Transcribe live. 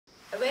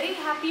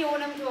happy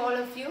Onam to all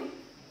of you.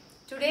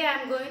 Today I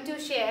am going to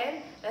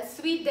share a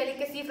sweet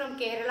delicacy from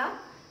Kerala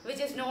which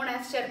is known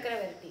as Sharkara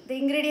Varatti. The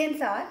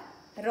ingredients are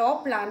raw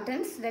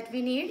plantains that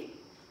we need,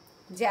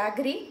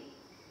 jaggery,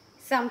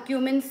 some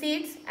cumin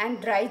seeds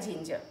and dry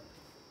ginger.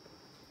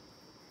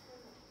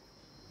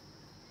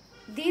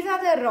 These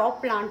are the raw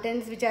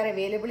plantains which are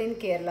available in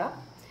Kerala.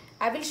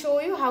 I will show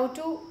you how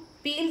to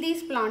peel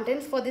these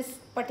plantains for this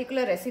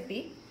particular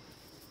recipe.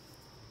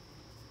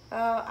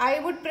 I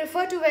would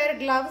prefer to wear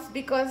gloves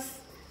because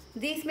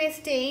these may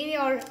stain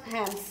your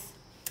hands.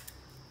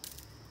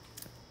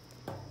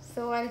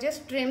 So I'll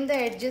just trim the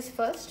edges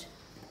first.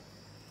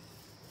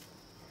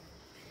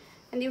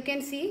 And you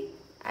can see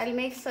I'll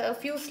make a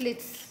few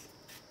slits.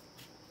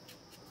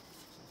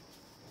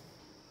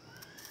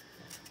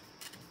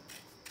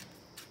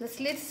 The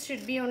slits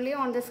should be only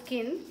on the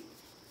skin,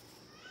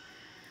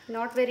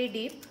 not very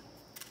deep.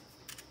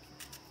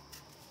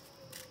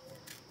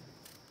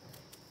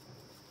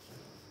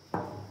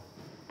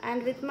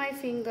 And with my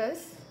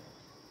fingers,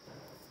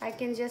 I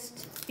can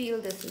just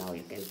peel this now.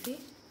 You can see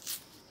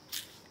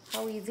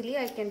how easily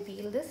I can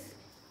peel this.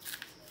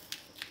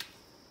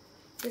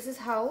 This is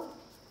how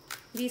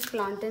these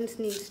plantains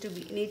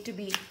need to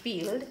be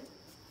peeled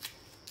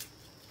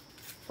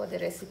for the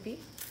recipe.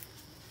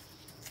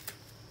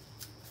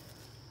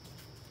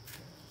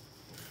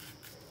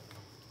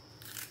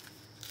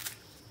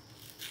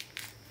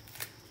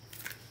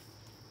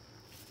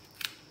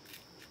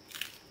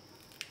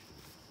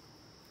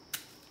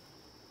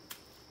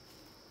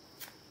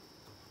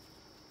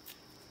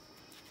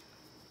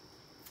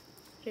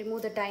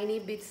 Remove the tiny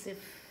bits if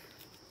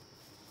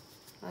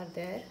are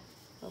there.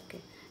 Okay,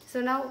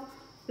 so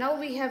now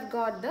we have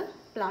got the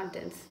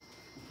plantains.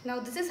 Now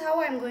this is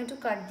how I am going to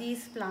cut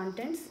these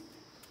plantains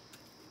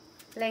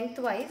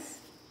lengthwise.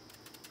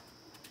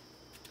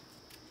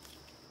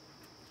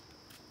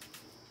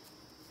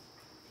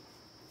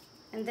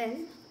 And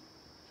then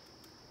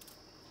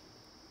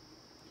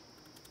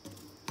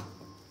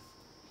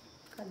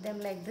cut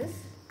them like this,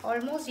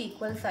 almost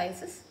equal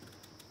sizes,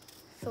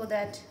 so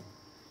that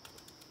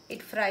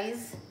it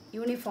fries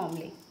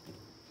uniformly.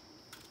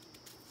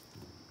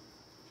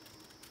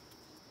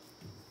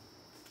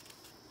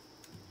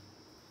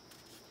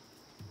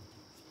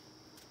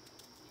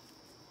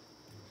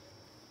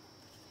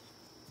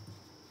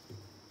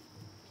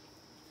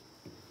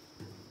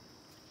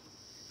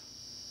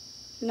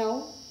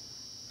 Now,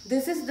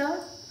 this is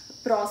the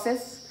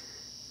process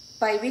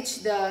by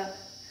which the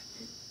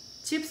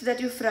chips that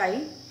you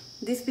fry,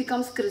 this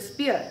becomes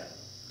crispier.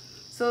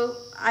 So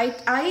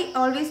I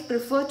always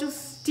prefer to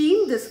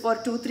steam this for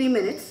 2-3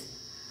 minutes,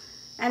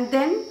 and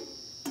then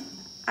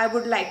I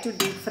would like to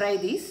deep fry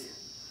these.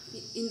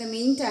 In the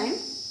meantime,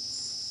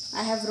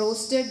 I have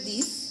roasted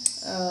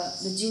these,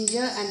 the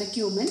ginger and the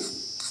cumin,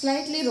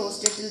 slightly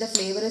roasted till the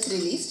flavor is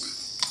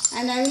released,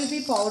 and I will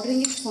be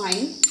powdering it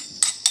fine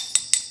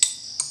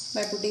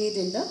by putting it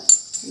in the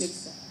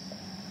mixer.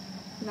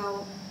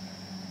 Now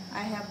I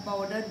have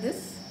powdered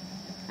this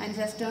and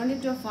just turned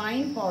into a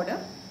fine powder.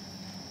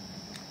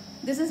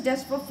 This is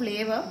just for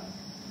flavor.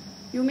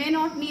 You may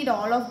not need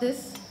all of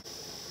this.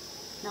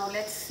 Now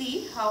let's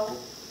see how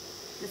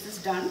this is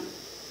done.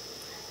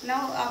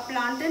 Now our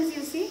plantains,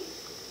 you see,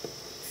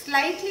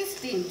 slightly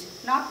steamed,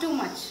 not too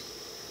much.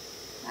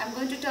 I'm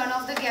going to turn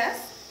off the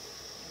gas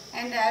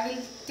and I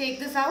will take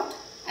this out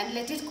and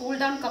let it cool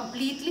down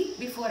completely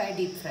before I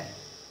deep fry.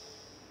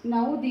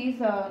 Now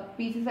these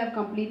pieces have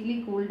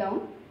completely cooled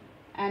down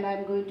and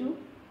I'm going to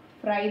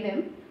fry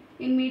them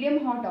in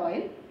medium hot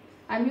oil.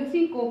 I'm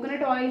using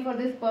coconut oil for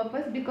this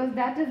purpose because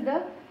that is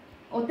the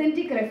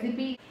authentic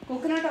recipe.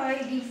 Coconut oil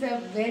gives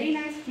a very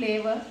nice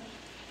flavor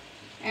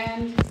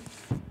and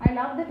I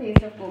love the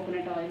taste of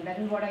coconut oil. That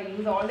is what I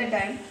use all the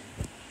time.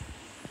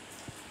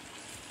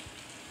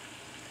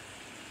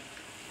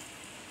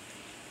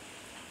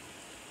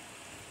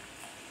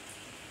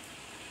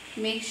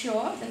 Make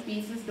sure the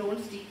pieces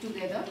don't stick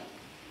together.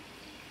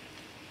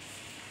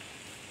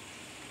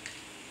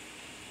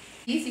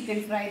 These you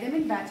can fry them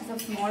in batches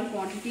of small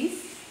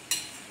quantities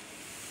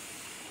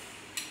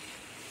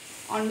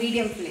on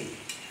medium flame.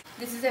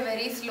 This is a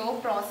very slow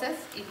process.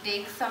 It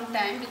takes some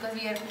time because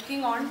we are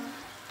cooking on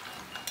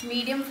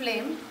medium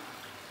flame.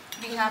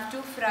 We have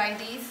to fry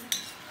these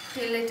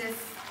till it is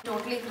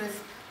totally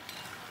crisp.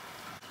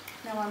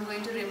 Now I'm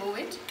going to remove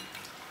it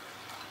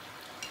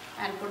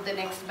and put the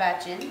next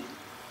batch in.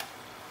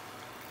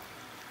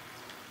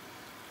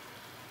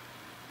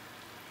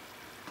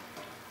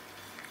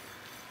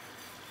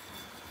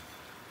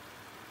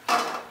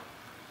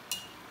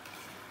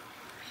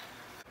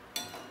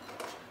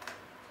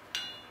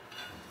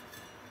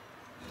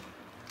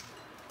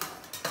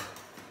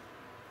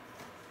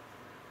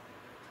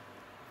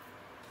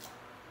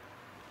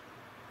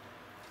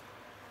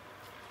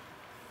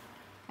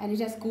 And it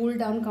has cooled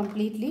down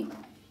completely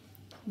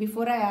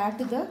before I add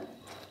to the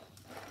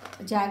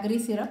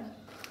jaggery syrup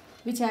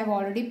which I have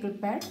already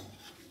prepared.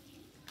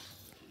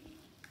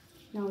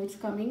 Now it's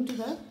coming to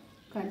the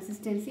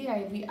consistency.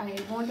 I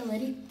want a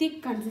very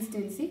thick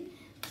consistency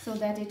so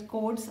that it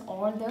coats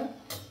all the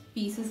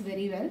pieces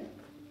very well,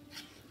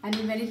 and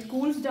when it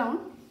cools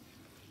down,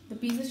 the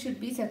pieces should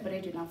be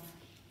separate enough.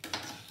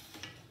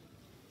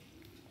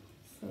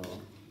 So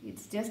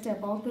it's just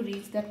about to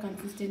reach that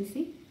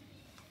consistency.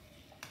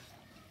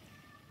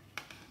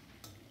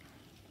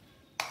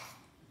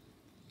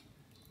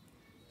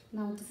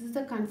 Now this is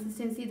the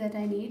consistency that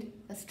I need,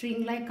 a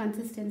string-like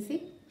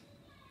consistency.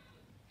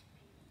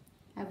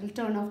 I will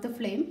turn off the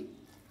flame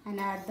and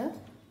add the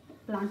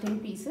plantain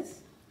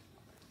pieces,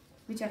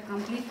 which are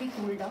completely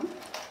cooled down.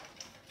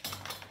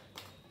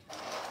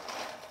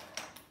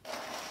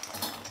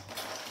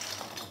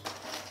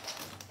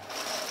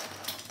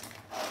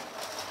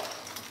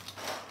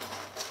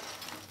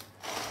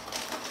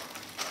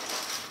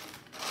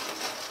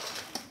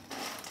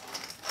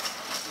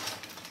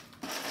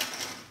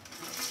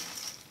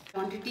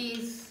 Quantity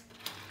is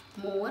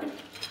more,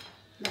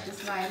 that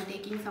is why I am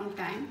taking some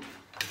time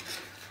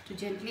to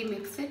gently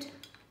mix it.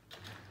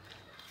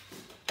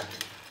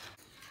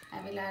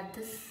 I will add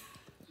this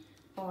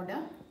powder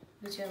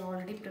which I have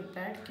already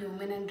prepared,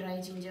 cumin and dry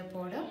ginger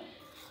powder,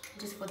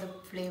 just for the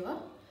flavor,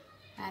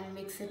 and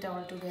mix it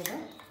all together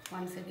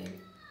once again.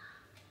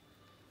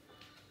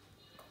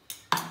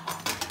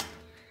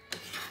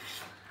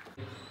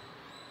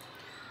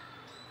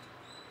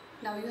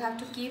 Now you have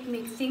to keep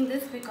mixing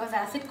this, because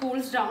as it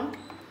cools down,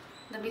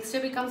 the mixture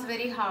becomes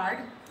very hard.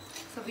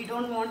 So we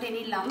don't want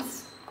any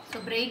lumps.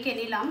 So break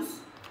any lumps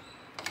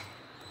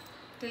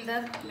till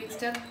the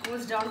mixture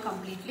cools down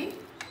completely,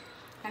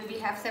 and we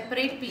have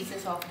separate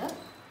pieces of the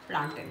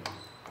plantain.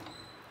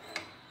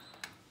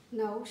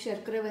 Now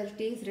Sharkara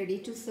Varatti is ready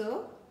to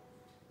serve.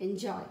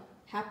 Enjoy.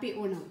 Happy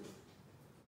Onam.